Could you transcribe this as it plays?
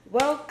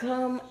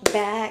Welcome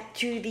back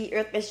to the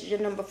Earth Messenger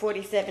number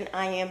 47.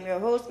 I am your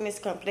host, Miss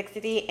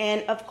Complexity,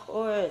 and of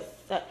course,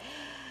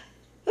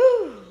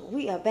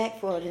 we are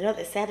back for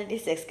another Saturday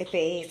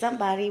Sexcapade.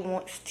 Somebody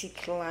wants to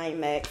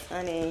climax,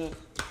 honey.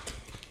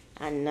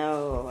 I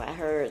know, I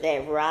heard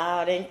that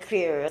loud and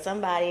clear.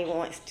 Somebody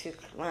wants to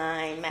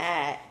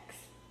climax.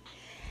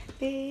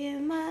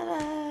 Being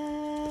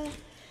my life,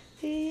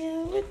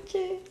 being with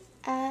you,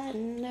 I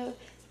know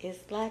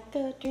it's like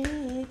a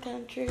dream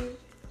come true.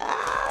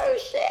 Oh,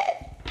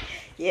 shit.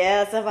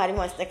 Yeah, somebody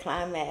wants to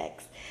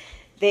climax.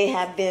 They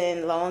have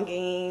been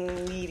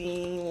longing,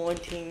 needing,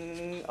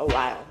 wanting a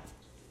while.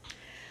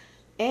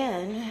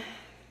 And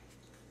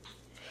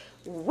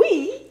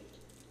we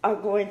are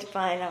going to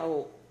find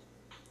out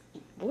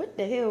what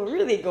the hell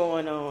really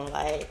going on.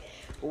 Like,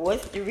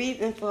 what's the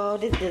reason for all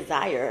this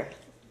desire?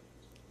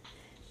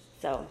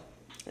 So,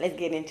 let's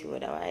get into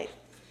it, all right?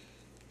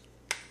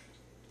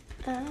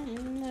 I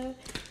know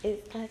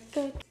it's like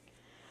a...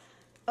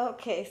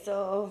 Okay,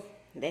 so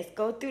let's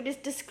go through this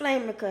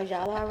disclaimer because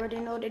y'all already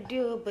know the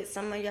deal, but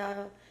some of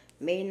y'all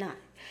may not.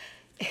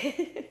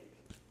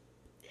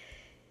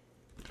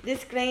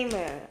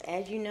 Disclaimer,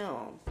 as you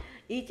know,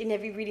 each and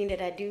every reading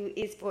that I do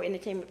is for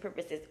entertainment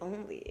purposes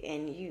only,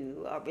 and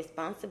you are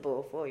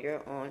responsible for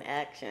your own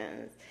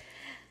actions.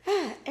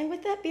 And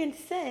with that being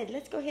said,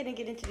 let's go ahead and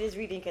get into this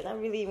reading because I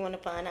really want to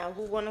find out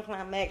who want to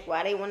climax,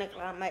 why they want to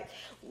climax,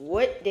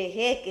 what the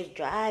heck is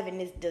driving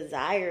this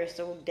desire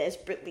so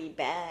desperately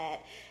bad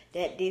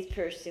that this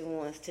person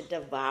wants to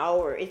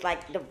devour. It's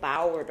like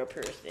devour the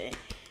person.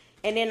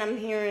 And then I'm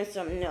hearing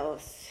something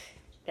else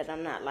that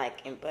I'm not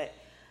liking, but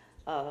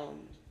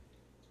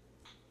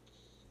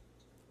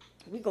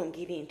we're going to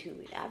get into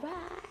it. All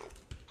right.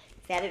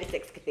 Saturday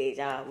Sexcapades,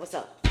 y'all. What's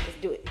up? Let's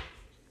do it.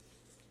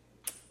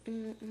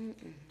 Would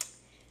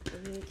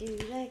you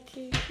like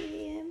to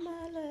be in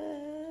my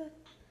love?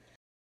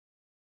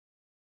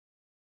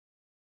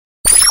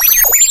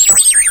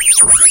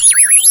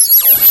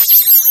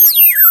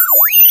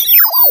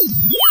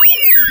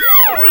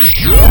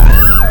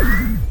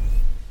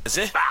 Is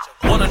it?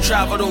 Wanna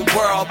travel the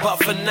world,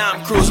 but for now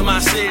I'm cruising my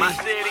city.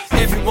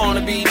 If you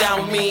wanna be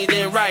down with me,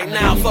 then right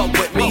now fuck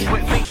with me.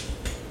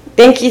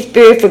 Thank you,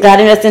 Spirit, for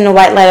guiding us in the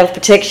white light of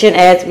protection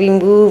as we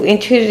move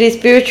into the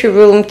spiritual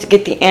room to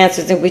get the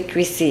answers in which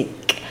we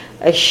seek.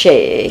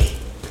 Ashe.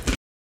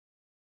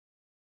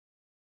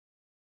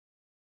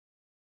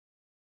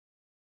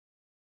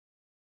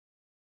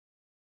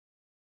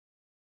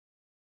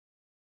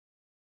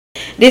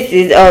 This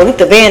is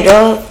Luther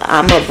Vandross.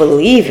 I'm a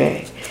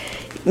believer.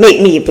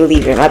 Make me a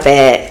believer, my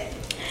bad.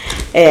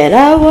 And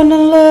I wanna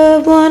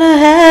love, wanna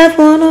have,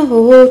 wanna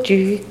hold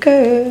you,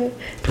 girl.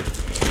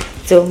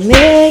 So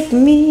make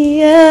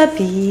me a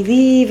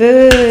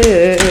believer.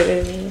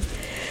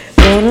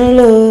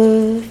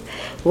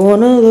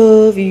 Wanna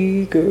love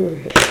you, girl.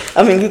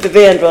 I mean, Luther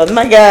Vandross.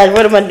 My God,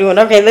 what am I doing?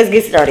 Okay, let's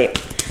get started.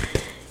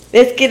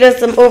 Let's get us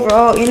some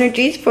overall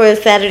energies for a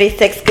Saturday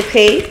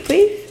Sexcapade,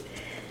 please.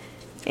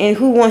 And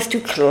who wants to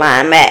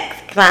climax?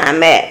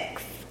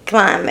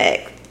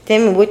 Tell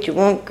me what you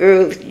want,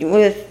 girls. You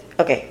want?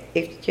 Okay,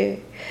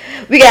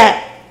 we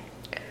got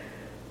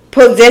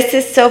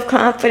possessive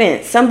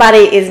self-confidence.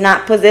 Somebody is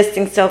not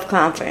possessing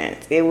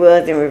self-confidence. It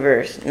was in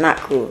reverse. Not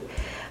cool.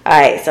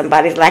 Alright,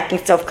 somebody's lacking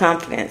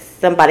self-confidence.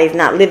 Somebody's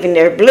not living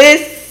their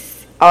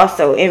bliss.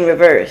 Also in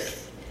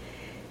reverse.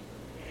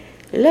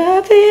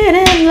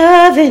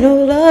 Loving,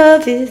 oh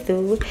love is the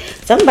way.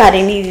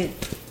 Somebody needs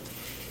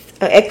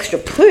an extra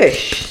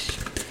push.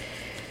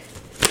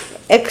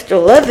 Extra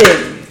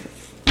loving.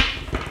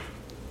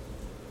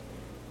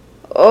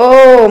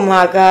 Oh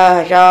my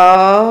gosh,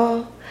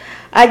 y'all.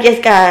 I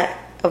just got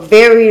a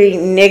very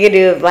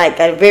negative, like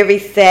a very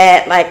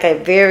sad, like a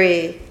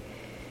very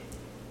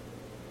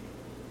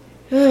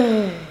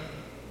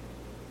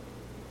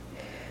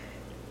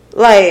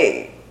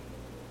like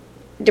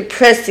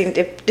depressing,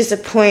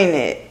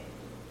 disappointed.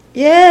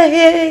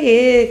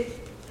 Yeah.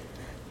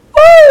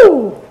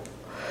 Woo!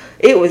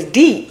 It was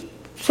deep.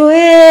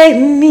 Sway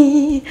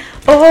me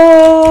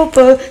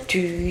over to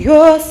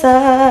your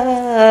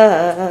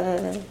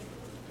side.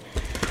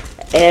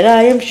 And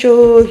I am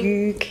sure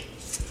you can.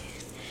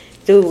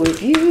 So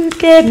if you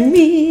get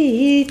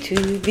me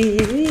to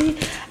believe,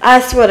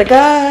 I swear to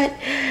God,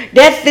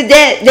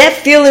 that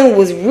feeling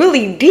was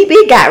really deep.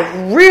 It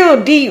got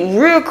real deep,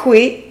 real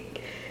quick.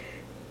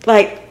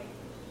 Like,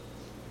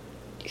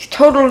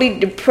 totally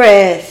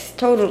depressed.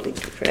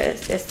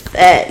 That's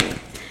sad.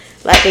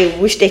 Like they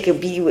wish they could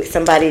be with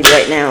somebody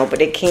right now, but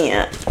they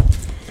can't.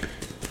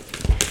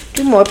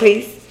 2 more,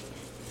 please.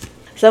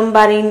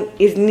 Somebody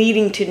is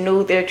needing to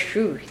know their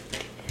truth.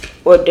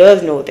 Or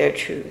does know their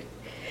truth.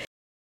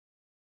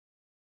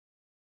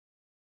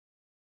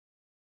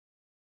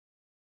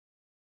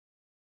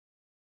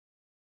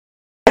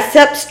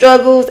 Accept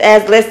struggles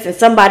as lessons.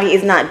 Somebody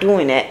is not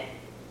doing that.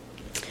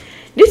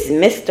 This is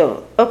messed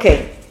up.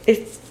 Okay,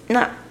 it's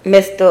not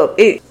messed up.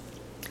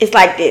 It's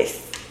like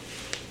this.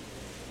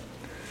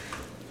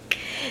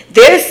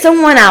 There's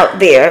someone out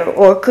there,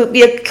 or it could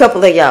be a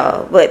couple of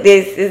y'all, but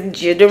this is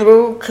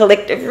general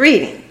collective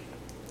reading.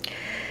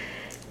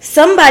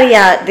 Somebody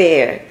out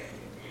there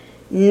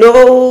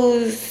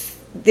knows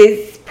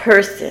this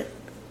person.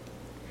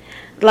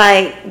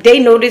 Like, they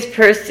know this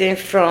person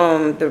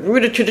from the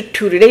rooter to the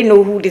tutor. They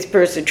know who this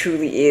person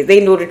truly is.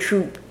 They know the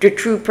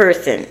true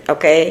person,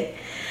 okay?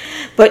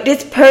 But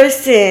this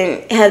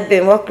person has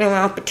been walking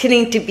around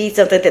pretending to be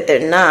something that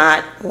they're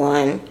not,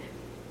 one.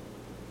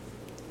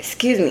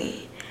 Excuse me.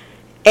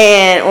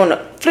 And on the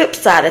flip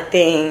side of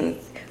things,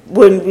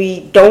 when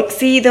we don't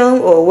see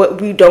them, or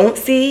what we don't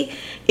see,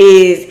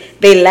 is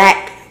they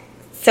lack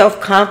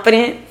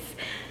self-confidence.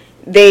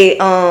 They're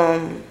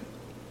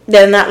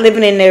not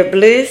living in their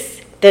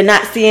bliss. They're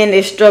not seeing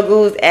their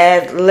struggles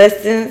as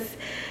lessons,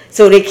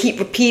 so they keep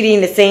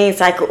repeating the same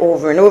cycle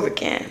over and over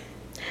again.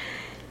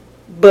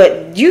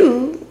 But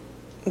you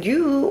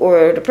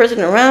or the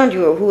person around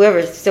you, or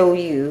whoever told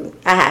you,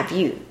 I have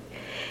you.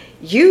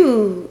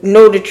 You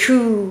know the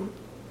true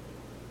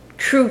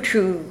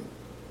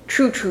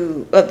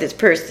of this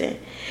person.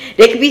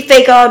 They can be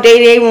fake all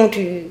day they want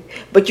to,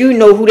 but you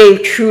know who they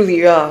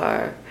truly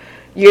are.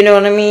 You know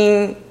what I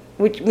mean?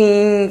 Which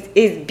means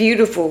it's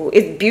beautiful.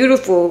 It's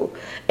beautiful.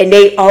 And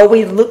they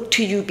always look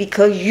to you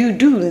because you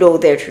do know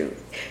their truth.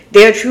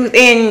 Their truth,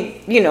 and,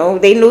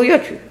 they know your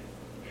truth.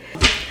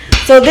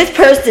 So this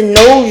person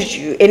knows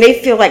you, and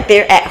they feel like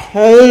they're at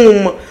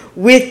home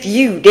with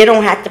you. They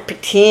don't have to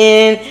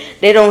pretend.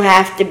 They don't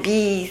have to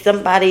be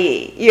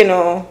somebody,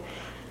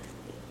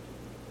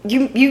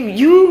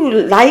 You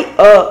light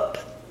up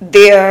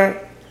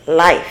their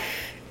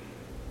life.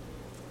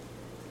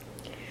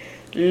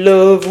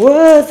 Love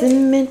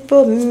wasn't meant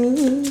for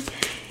me.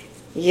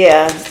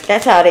 Yeah,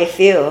 that's how they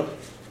feel.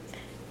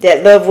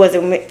 That love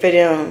wasn't meant for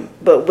them.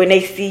 But when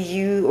they see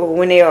you, or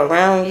when they're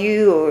around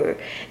you, or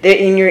they're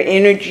in your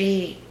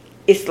energy,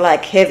 it's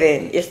like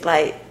heaven. It's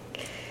like,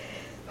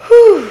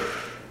 whew.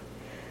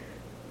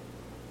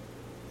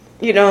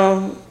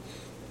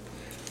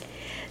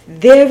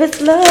 There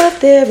is love,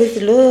 there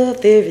is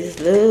love, there is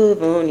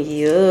love on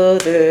the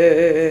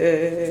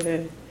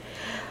other.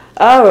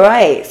 All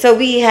right, so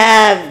we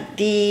have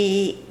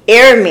the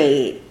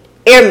Airmaid,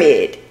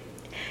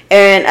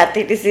 and I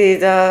think this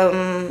is,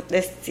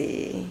 let's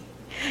see.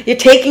 You're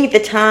taking the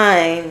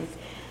time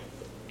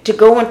to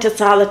go into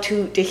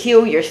solitude to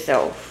heal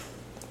yourself,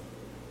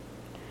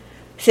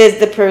 says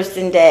the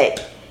person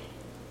that,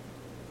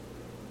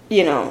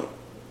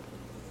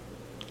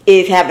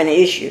 is having an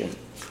issue.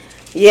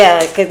 Yeah,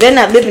 because they're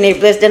not living their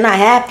bliss. They're not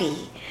happy.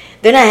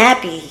 They're not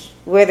happy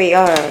where they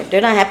are. They're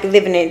not happy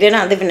living it. They're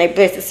not living their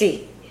bliss. To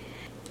see,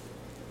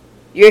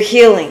 you're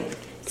healing.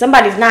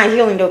 Somebody's not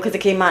healing, though, because it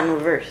came out in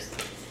reverse.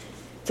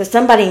 So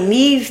somebody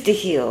needs to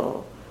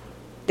heal.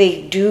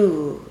 They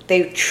do.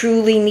 They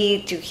truly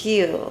need to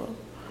heal.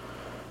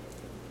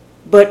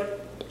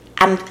 But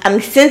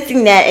I'm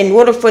sensing that in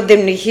order for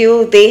them to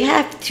heal, they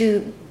have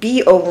to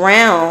be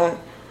around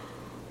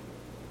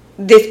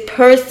this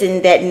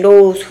person that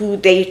knows who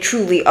they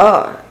truly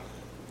are.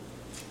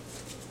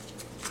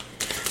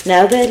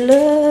 Now that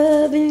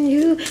loving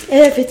you,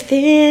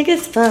 everything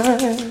is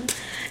fine.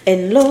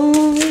 And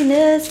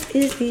loneliness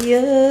is the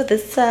other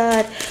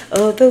side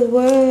of the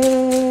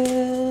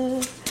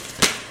world.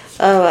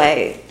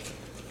 Alright.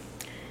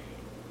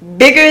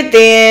 Bigger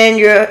than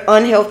your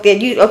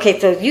unhealthy. Okay,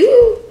 so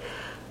you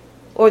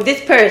or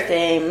this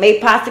person may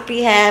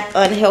possibly have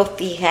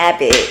unhealthy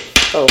habits.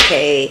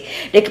 Okay.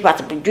 They could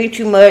possibly drink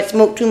too much,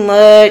 smoke too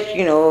much,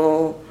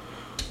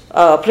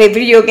 play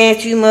video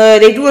games too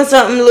much. They're doing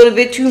something a little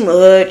bit too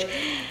much.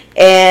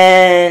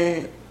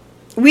 And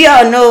we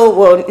all know,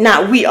 well,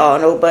 not we all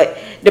know, but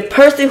the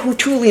person who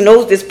truly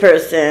knows this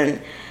person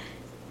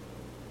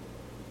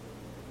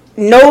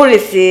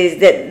notices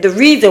that the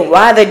reason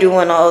why they're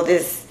doing all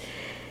this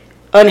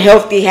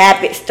unhealthy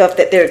habit stuff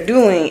that they're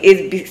doing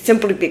is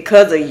simply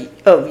because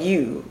of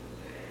you.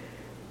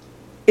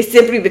 It's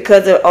simply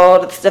because of all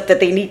the stuff that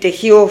they need to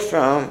heal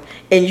from,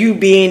 and you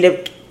being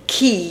the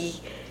key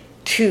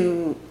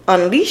to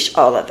unleash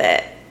all of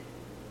that.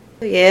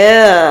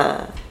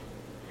 Yeah.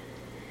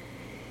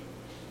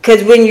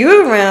 Because when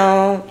you're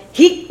around,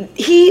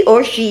 he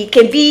or she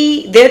can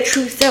be their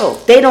true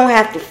self. They don't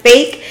have to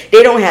fake.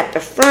 They don't have to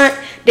front.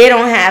 They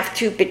don't have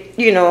to,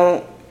 you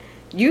know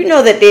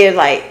that they're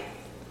like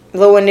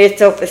low in their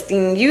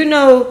self-esteem. You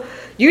know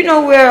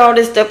where all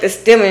this stuff is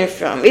stemming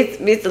from.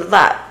 It's a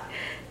lot.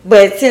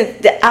 But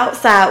since the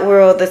outside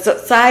world, the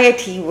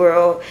society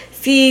world,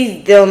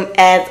 sees them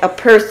as a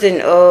person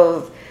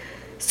of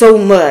so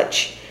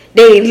much,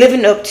 they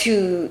living up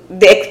to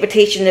the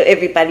expectation of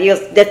everybody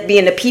else. That's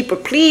being a people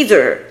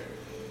pleaser.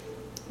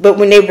 But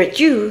when they're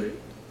with you,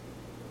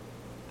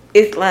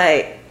 it's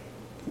like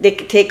they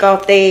can take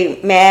off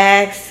their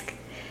mask.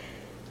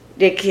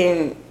 They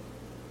can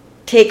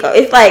take off.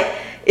 It's like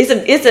it's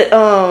a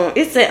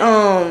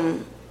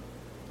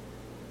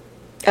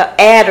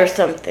ad or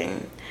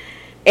something.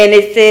 And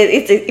it says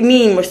it's a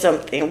meme or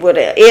something where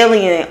the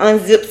alien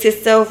unzips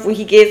himself when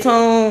he gets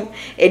home,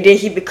 and then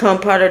he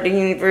become part of the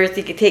universe.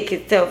 He could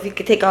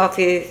take off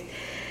his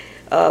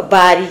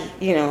body,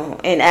 you know,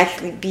 and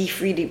actually be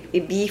free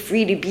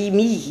to be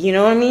me. You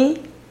know what I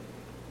mean?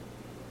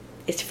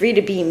 It's free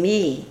to be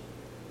me.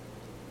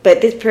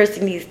 But this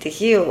person needs to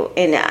heal,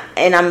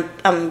 and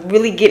I'm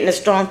really getting a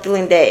strong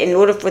feeling that in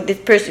order for this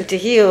person to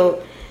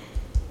heal,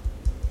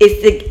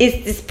 it's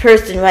this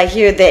person right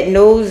here that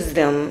knows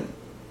them.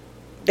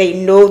 They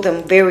know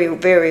them very,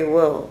 very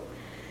well.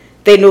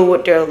 They know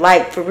what they're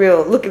like for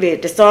real. Look at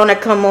it. The song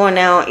that come on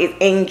now is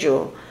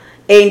Angel.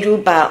 Angel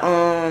by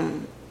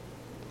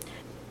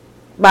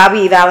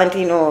Bobby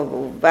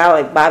Valentino,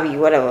 Bobby,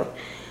 whatever.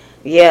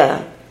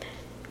 Yeah.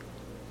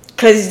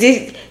 Because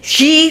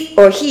she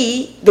or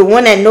he, the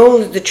one that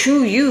knows the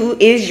true you,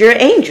 is your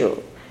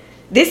angel.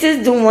 This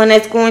is the one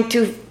that's going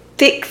to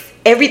fix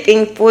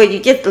everything for you.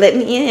 Just let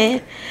me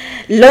in.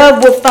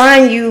 Love will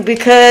find you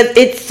because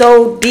it's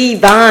so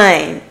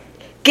divine.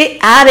 Get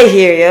out of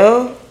here,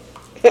 yo.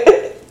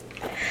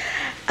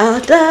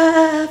 I'll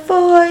die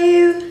for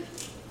you.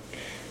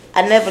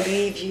 I never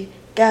leave you.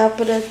 God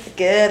put us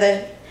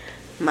together.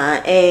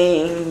 My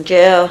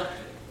angel.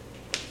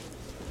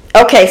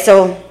 Okay,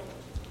 so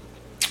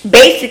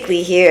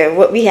basically here,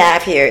 what we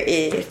have here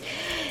is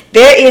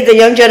there is a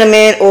young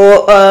gentleman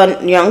or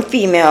a young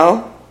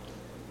female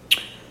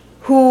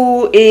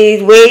who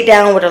is weighed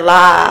down with a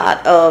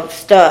lot of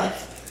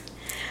stuff.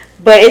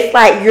 But it's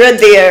like you're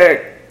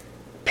their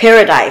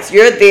paradise.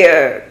 You're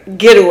their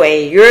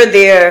getaway. You're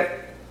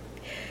their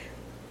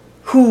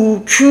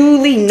who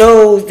truly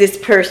knows this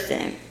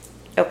person.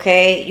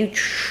 Okay? You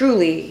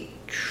truly,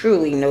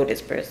 truly know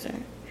this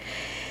person.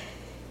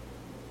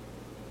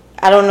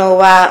 I don't know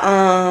why.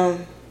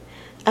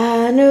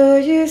 I know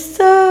you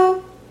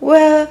so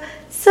well,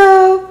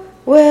 so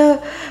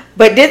well.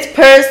 But this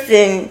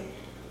person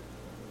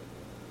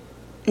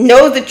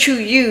knows the true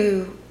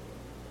you,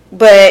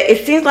 but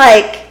it seems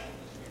like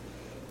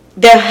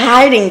they're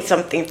hiding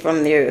something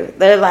from you.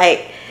 They're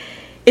like,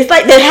 it's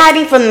like they're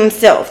hiding from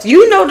themselves.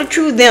 You know the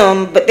true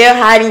them, but they're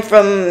hiding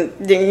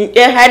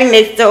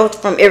themselves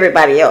from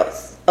everybody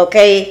else.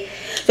 Okay,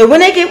 so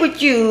when they get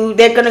with you,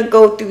 they're gonna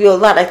go through a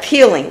lot of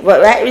healing.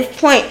 But at this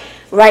point,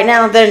 right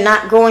now, they're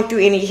not going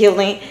through any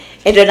healing,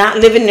 and they're not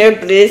living their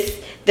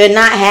bliss. They're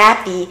not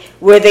happy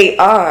where they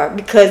are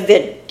because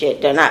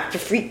they're not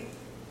free.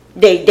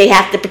 They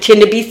have to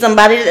pretend to be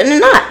somebody that they're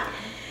not.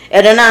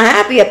 And they're not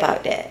happy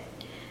about that.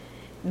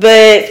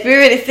 But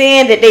Spirit is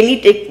saying that they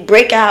need to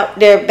break out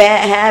their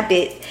bad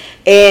habits.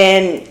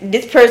 And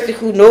this person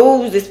who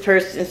knows this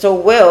person so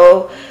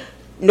well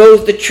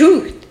knows the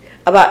truth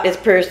about this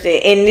person.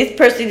 And this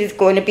person is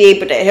going to be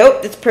able to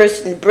help this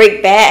person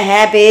break bad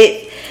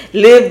habits,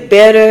 live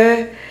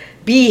better,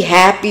 be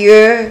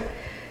happier.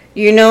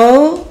 You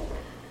know?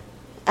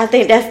 I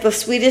think that's the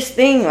sweetest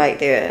thing right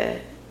there.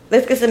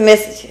 Let's get some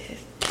messages.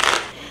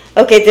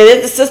 Okay, so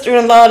there's a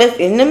sister-in-law that's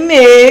in the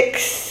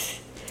mix.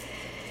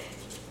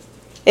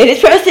 And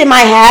this person might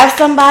have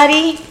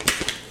somebody,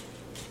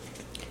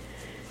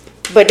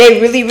 but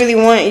they really, really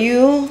want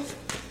you.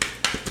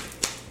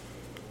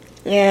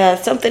 Yeah,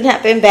 something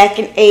happened back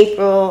in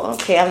April.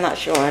 Okay, I'm not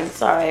sure. I'm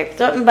sorry.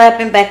 Something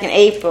happened back in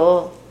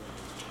April.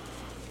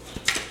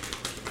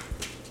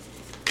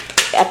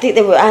 I think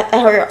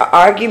I heard an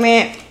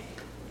argument.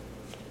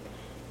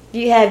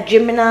 You have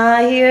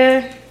Gemini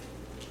here.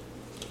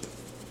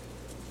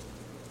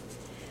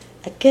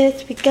 I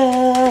guess we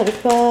got a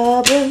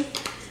problem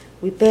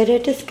we better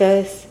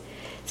discuss.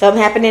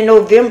 Something happened in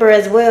November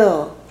as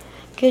well.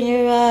 Can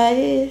you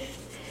rise?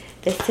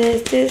 That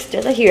says this.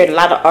 I hear a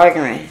lot of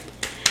arguing.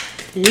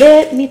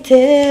 Let me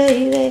tell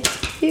you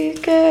that you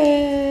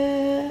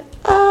girl.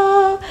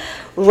 Oh,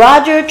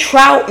 Roger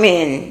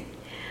Troutman.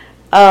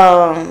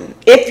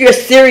 If You're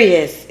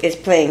Serious is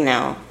playing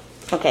now.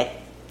 Okay.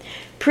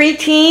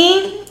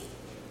 Preteen.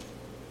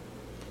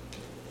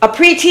 A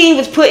preteen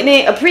was putting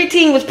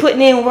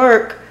in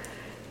work.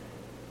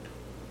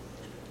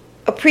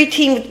 A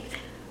preteen.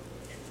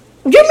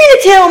 You mean to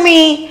tell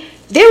me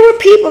there were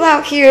people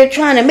out here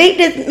trying to make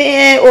this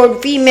man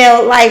or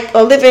female life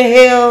a living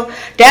hell?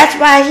 That's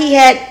why he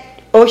had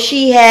or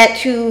she had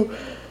to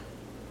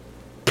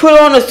put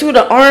on a suit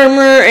of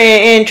armor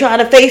and try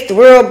to face the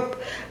world.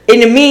 In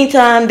the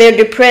meantime, they're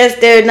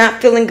depressed, they're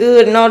not feeling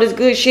good, and all this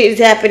good shit is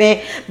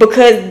happening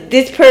because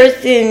this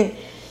person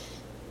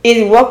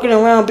is walking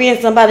around being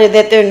somebody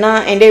that they're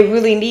not, and they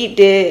really need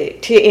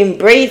to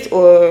embrace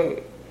or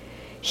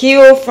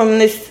heal from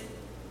this.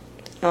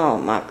 Oh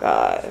my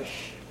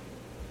gosh.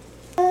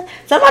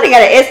 Somebody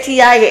got an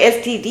STI or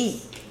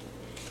STD.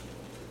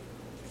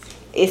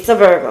 It's a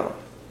Virgo.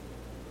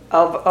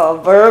 A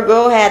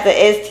Virgo has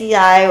an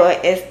STI or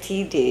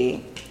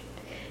STD.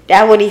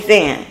 That's what he's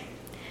saying.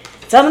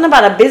 Something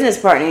about a business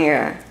partner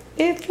here.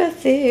 If you're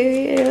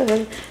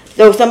serious.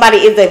 So somebody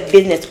is a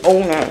business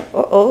owner.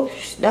 Uh-oh,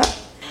 stop.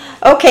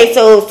 Okay,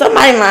 so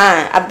somebody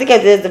lying. I think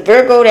there's a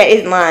Virgo that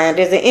is lying.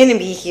 There's an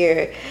enemy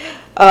here.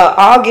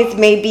 August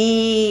may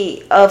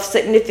be of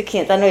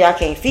significance. I know y'all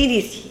can't see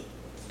these,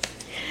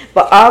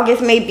 but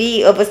August may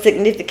be of a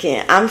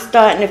significance. I'm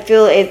starting to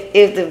feel as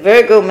if the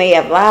Virgo may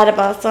have lied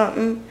about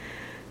something.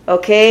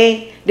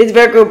 Okay, this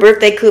Virgo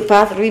birthday could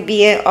possibly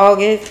be in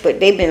August, but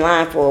they've been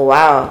lying for a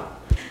while.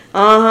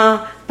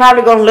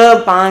 Probably gonna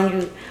love bomb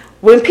you.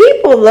 When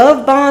people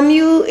love bomb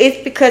you,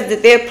 it's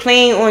because they're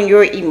playing on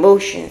your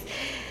emotions.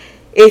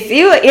 If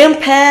you're an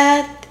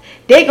empath,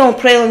 they're gonna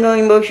play on your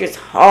emotions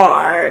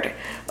hard.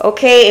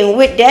 Okay, and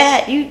with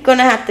that, you're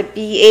gonna have to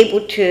be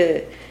able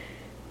to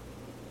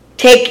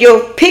pick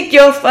your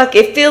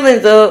fucking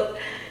feelings up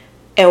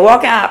and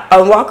walk out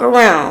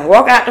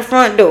the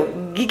front door.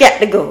 You got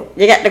to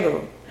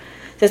go.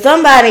 So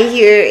somebody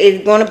here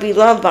is going to be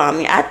love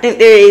bombing. I think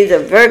there is a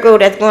Virgo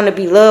that's going to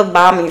be love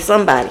bombing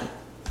somebody.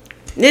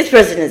 This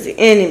person is the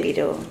enemy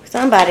though.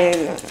 Somebody,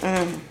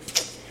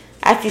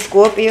 I see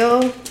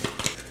Scorpio.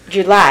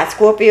 July.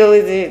 Scorpio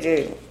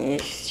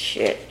is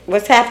shit.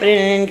 What's happening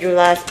in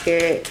July,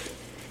 Spirit?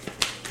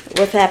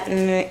 What's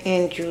happening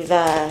in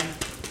July?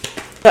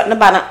 Something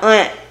about an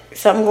aunt.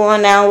 Something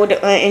going down with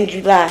the aunt in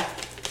July.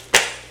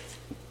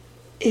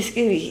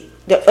 Excuse me.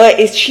 The aunt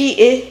is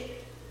cheating.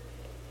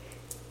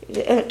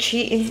 The aunt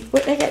cheating.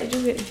 What they got to do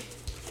with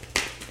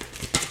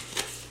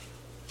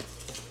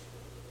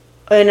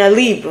it? And a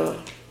Libra.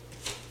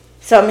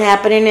 Something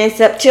happening in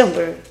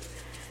September.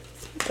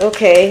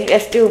 Okay,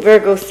 that's still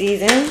Virgo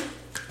season.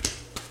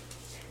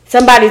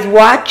 Somebody's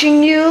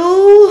watching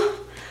you.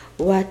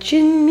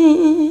 Watching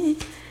me.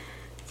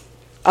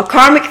 A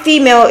karmic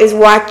female is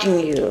watching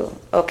you.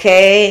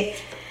 Okay.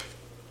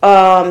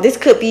 This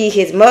could be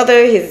his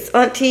mother, his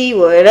auntie,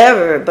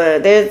 whatever,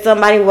 but there's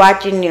somebody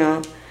watching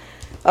you.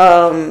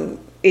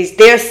 It's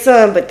their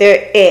son, but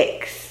their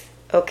ex.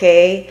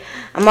 Okay.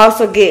 I'm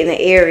also getting the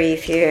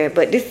Aries here,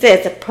 but this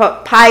says a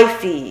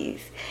Pisces.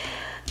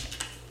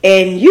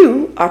 And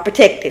you are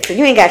protected, so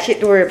you ain't got shit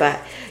to worry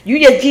about. You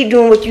just keep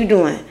doing what you're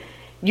doing.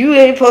 You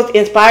ain't supposed to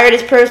inspire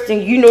this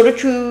person. You know the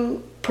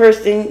true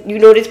person. You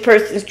know this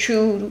person's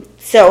true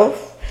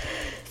self.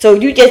 So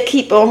you just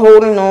keep on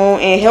holding on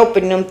and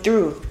helping them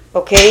through.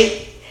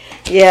 Okay?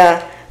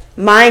 Yeah.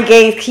 Mind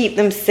games keep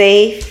them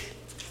safe.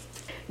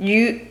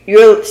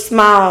 Your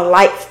smile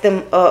lights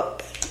them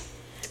up.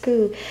 It's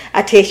cool.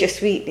 I taste your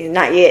sweetness.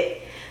 Not yet.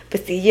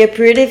 But see your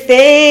pretty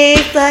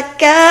face, I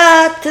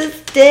got to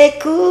stay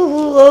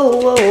cool.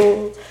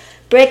 Oh,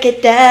 break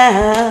it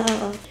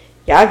down.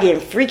 Y'all getting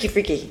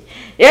freaky.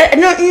 Yeah,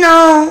 no,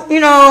 you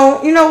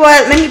know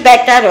what? Let me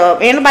back that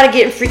up. Ain't nobody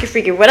getting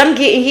freaky. What I'm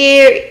getting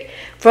here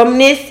from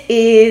this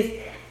is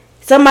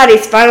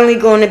somebody's finally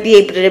going to be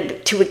able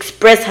to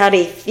express how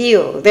they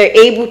feel. They're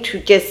able to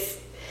just,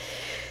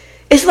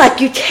 it's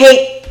like you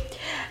take,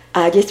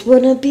 I just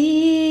want to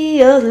be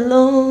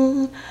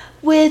alone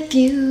with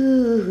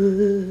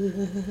you,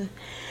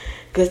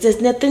 'cause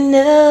there's nothing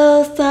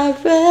else I'd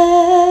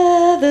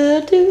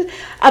rather do.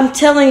 I'm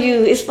telling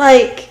you, it's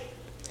like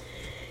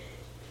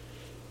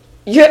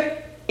you're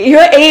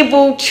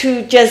able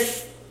to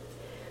just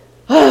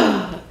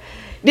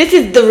this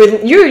is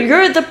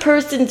you're the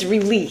person's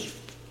relief.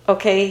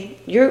 Okay,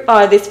 you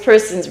are this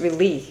person's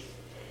relief,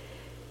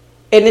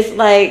 and it's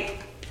like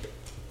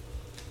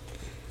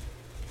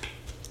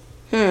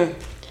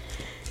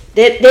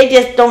They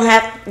just don't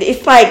have,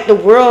 it's like the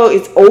world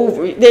is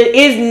over. There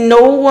is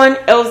no one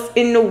else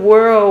in the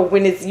world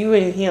when it's you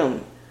and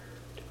him.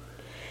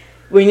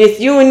 When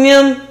it's you and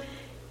them,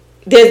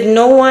 there's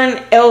no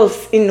one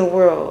else in the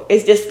world.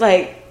 It's just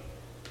like,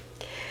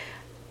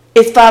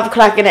 it's 5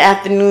 o'clock in the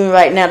afternoon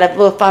right now. That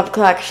little 5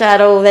 o'clock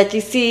shadow that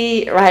you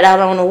see right out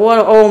on the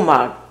water. Oh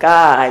my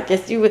God.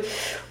 Just you,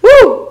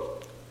 woo!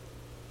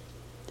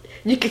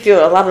 You can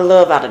feel a lot of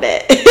love out of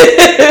that.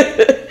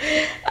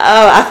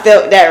 Oh, I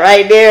felt that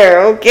right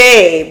there.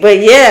 Okay. But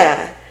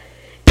yeah,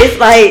 it's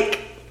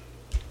like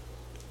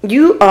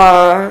you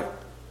are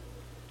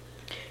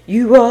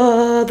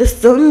the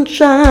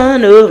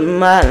sunshine of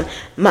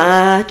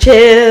my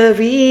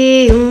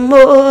cherry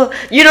more.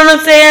 You know what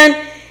I'm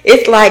saying?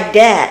 It's like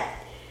that.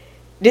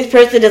 This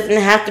person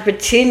doesn't have to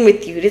pretend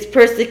with you. This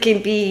person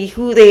can be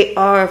who they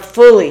are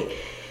fully.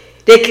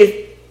 They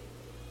could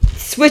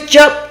switch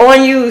up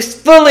on you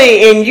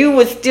fully and you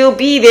would still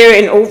be there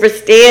and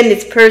overstand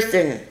this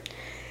person.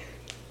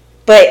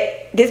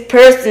 But this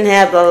person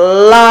has a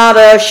lot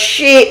of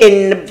shit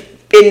in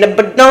the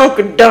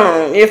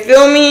badonkadon. You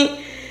feel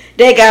me?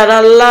 They got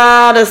a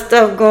lot of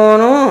stuff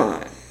going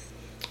on.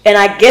 And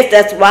I guess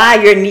that's why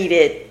you're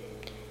needed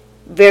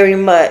very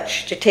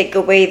much, to take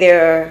away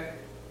their,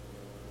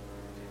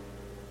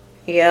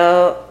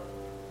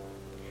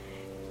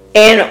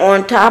 and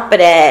on top of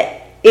that,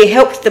 it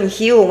helps them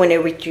heal when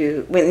they're with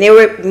you. When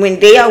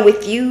they are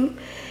with you,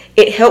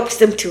 it helps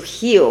them to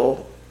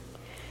heal.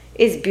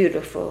 It's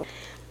beautiful.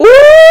 Ooh!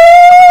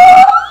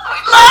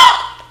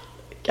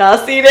 Y'all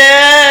see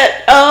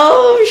that?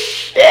 Oh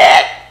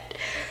shit.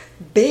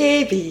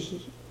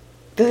 Baby,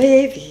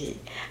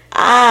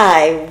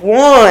 I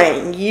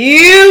want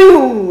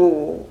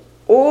you.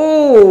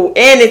 Ooh,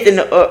 and it's in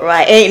the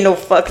upright. Ain't no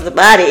fucks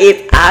about it.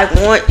 It's I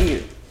want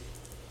you.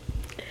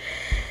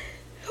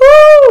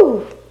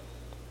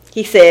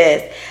 He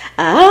says,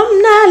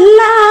 I'm not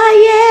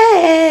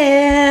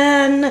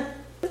lying.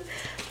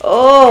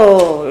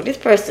 Oh, this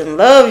person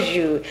loves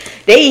you.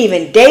 They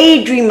even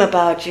daydream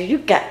about you. You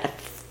got to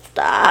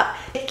stop.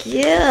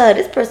 Yeah,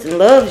 this person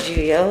loves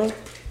you, yo.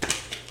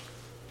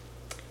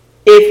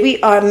 If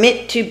we are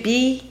meant to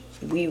be,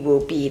 we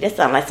will be. That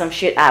sounds like some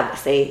shit I would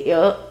say,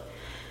 yo.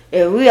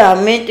 If we are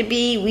meant to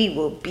be, we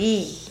will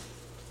be.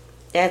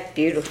 That's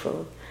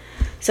beautiful.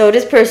 So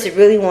this person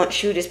really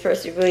wants you. This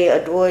person really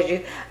adores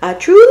you. I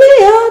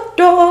truly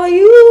adore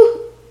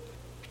you.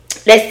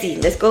 Let's see.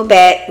 Let's go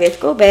back.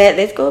 Because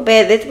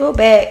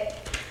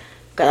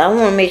I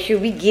want to make sure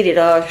we get it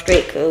all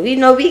straight. Because we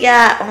know we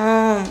got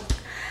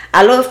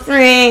our little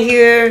friend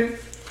here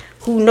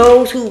who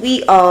knows who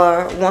we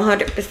are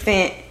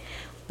 100%.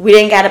 We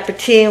ain't got to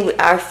pretend with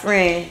our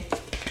friend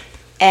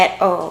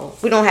at all.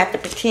 We don't have to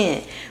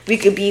pretend. We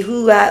could be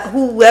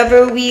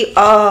whoever we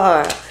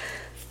are.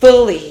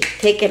 Fully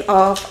taking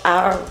off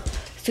our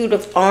suit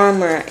of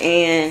armor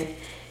and,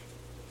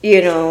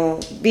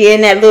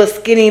 being that little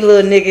skinny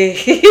little nigga.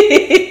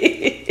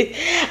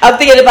 I'm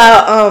thinking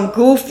about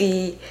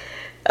Goofy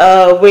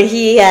when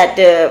he had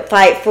to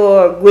fight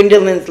for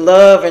Gwendolyn's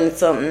love and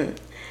something.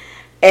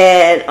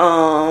 And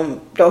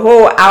the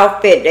whole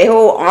outfit, the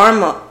whole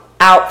armor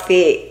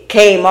outfit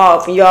came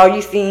off. And all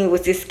you seen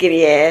was his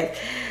skinny ass.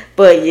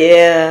 But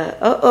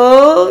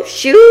yeah,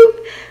 shoot.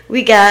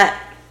 We got...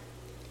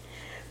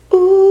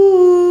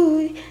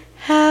 Ooh,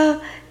 how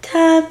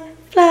time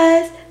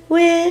flies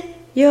when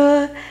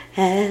you're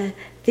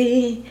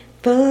having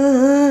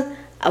fun.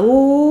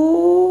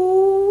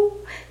 Oh,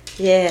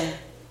 yeah.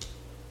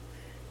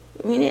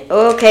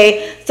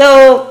 Okay,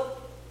 so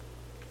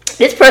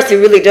this person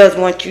really does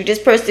want you. This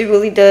person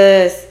really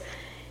does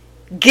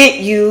get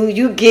you.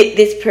 You get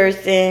this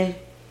person.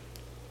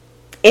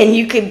 And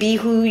you can be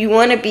who you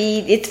want to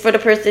be. It's for the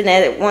person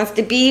that wants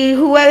to be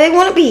whoever they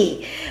want to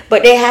be.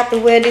 But they have to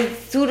wear this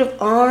suit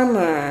of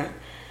armor.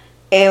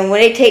 And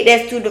when they take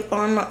that suit of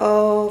armor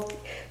off,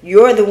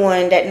 you're the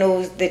one that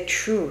knows the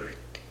truth.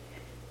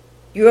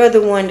 You're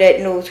the one that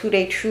knows who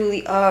they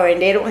truly are.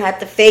 And they don't have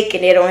to fake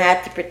and they don't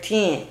have to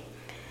pretend.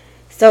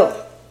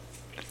 So,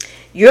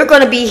 you're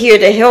going to be here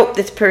to help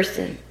this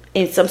person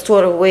in some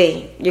sort of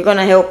way. You're going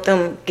to help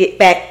them get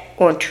back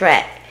on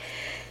track.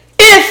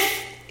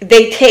 If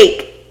they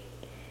take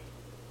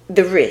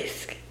the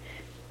risk.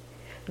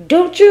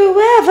 Don't you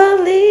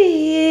ever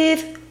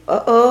leave.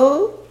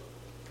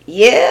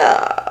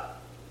 Yeah.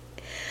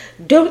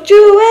 Don't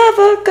you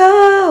ever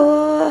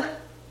go.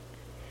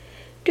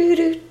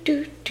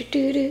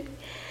 Do.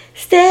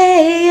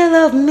 Stay and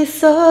love me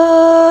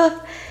so.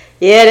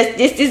 Yeah,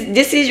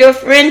 this is your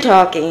friend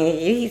talking.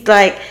 He's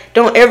like,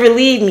 don't ever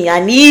leave me. I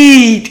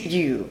need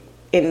you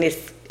in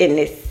this.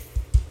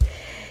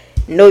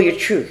 Know your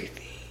truth.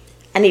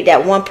 I need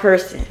that one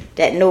person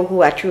that know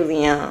who I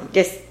truly am.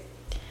 Just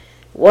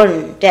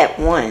one,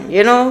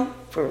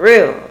 for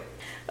real.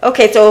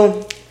 Okay,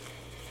 so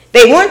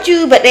they want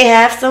you, but they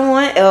have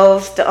someone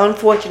else, the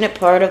unfortunate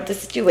part of the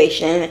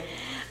situation.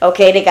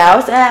 Okay, they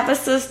also have a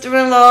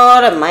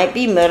sister-in-law that might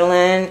be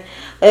meddling.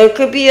 It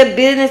could be a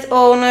business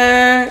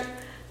owner.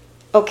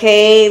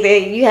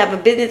 Okay, you have a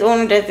business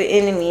owner that's the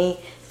enemy.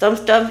 Some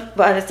stuff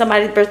about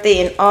somebody's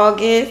birthday in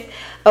August.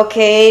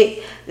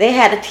 Okay, they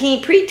had a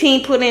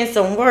preteen put in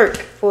some work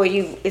for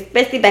you,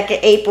 especially back in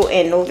April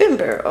and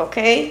November,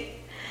 okay?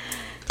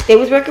 They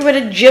was working with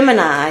a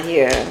Gemini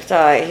here.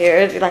 Sorry,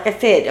 here, like I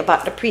said,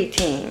 about the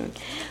preteen.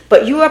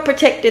 But you are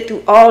protected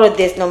through all of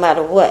this no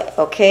matter what,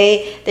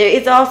 okay? There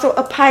is also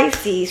a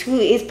Pisces who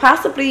is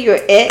possibly your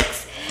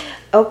ex,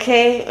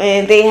 okay?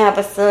 And they have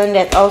a son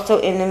that's also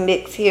in the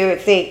mix here.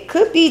 They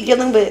could be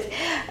dealing with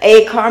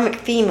a karmic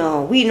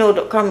female. We know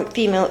the karmic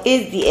female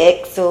is the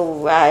ex, so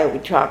why are we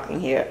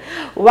talking here?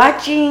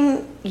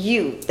 Watching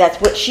you.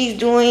 That's what she's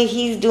doing,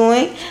 he's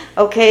doing.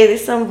 Okay,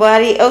 there's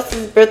somebody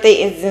else's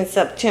birthday is in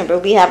September.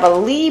 We have a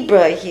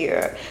Libra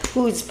here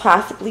who's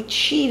possibly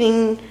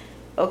cheating,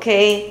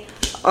 okay?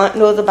 Aunt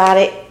knows about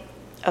it,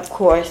 of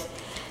course.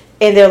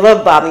 And they're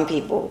love bombing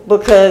people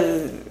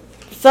because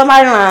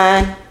somebody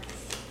lying.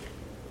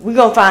 We're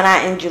going to find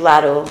out in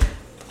July, though,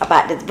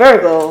 about this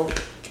Virgo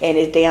and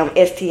his damn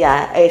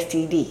STI,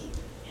 STD.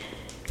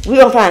 We're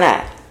going to find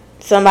out.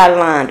 Somebody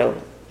lying, though.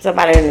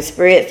 Somebody in the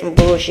spread some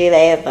bullshit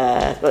ass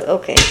lies. But,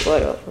 okay,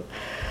 whatever.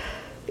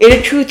 And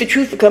the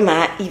truth will come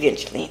out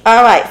eventually.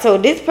 All right, so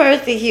this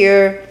person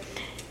here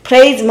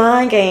plays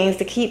mind games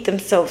to keep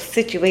themselves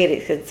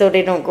situated so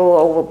they don't go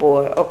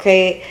overboard,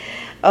 okay?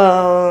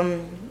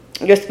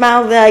 Your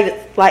smile value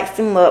lights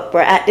them up,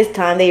 but at this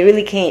time they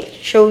really can't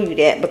show you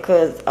that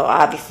because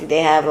obviously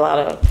they have a lot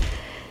of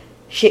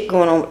shit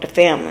going on with the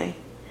family.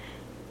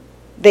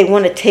 They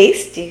want to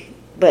taste you,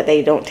 but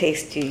they don't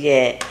taste you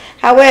yet.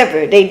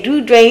 However, they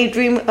do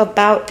daydream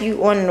about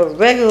you on the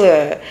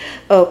regular,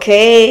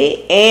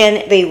 okay?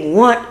 And they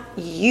want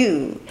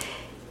you.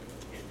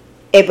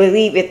 And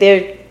believe if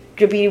they're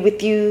to be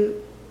with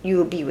you, you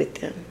will be with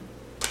them.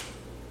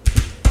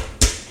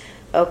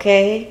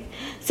 Okay?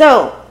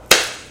 So,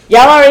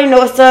 Y'all already know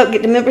what's up.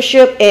 Get the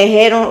membership and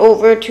head on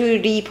over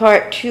to the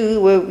part 2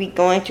 where we're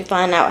going to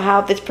find out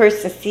how this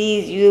person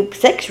sees you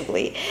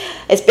sexually.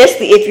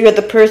 Especially if you're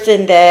the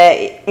person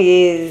that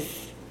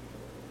is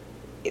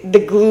the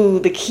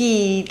glue, the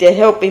key to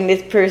helping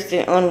this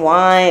person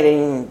unwind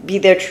and be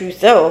their true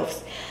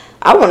selves.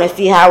 I want to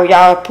see how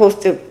y'all are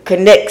supposed to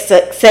connect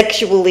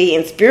sexually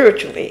and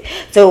spiritually.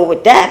 So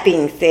with that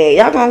being said,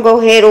 y'all going to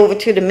go head over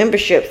to the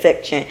membership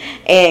section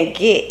and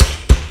get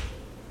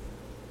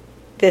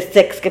the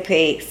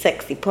Sexcapades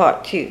Sexy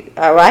Part 2.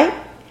 Alright?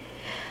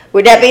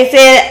 With that being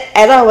said,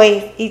 as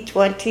always, each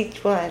one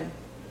teach one.